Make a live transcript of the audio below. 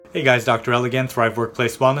Hey guys, Dr. L again, Thrive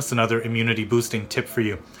Workplace Wellness, another immunity boosting tip for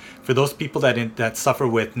you. For those people that suffer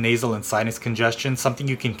with nasal and sinus congestion, something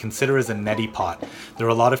you can consider is a neti pot. There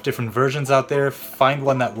are a lot of different versions out there. Find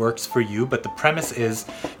one that works for you, but the premise is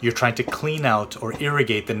you're trying to clean out or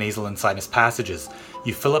irrigate the nasal and sinus passages.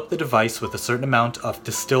 You fill up the device with a certain amount of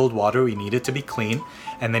distilled water, we need it to be clean,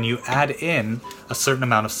 and then you add in a certain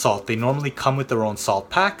amount of salt. They normally come with their own salt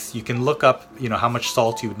packs. You can look up, how much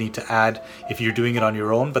salt you would need to add if you're doing it on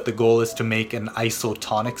your own, but the goal is to make an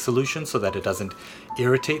isotonic solution so that it doesn't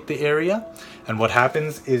irritate the area. And what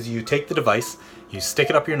happens is you take the device, you stick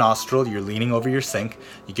it up your nostril, you're leaning over your sink,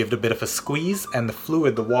 you give it a bit of a squeeze, and the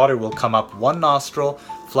fluid, the water, will come up one nostril,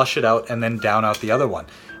 flush it out, and then down out the other one.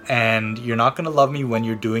 And you're not going to love me when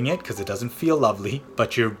you're doing it because it doesn't feel lovely,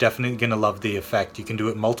 but you're definitely going to love the effect. You can do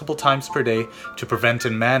it multiple times per day to prevent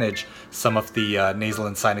and manage some of the nasal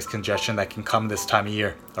and sinus congestion that can come this time of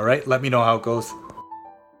year. All right, let me know how it goes.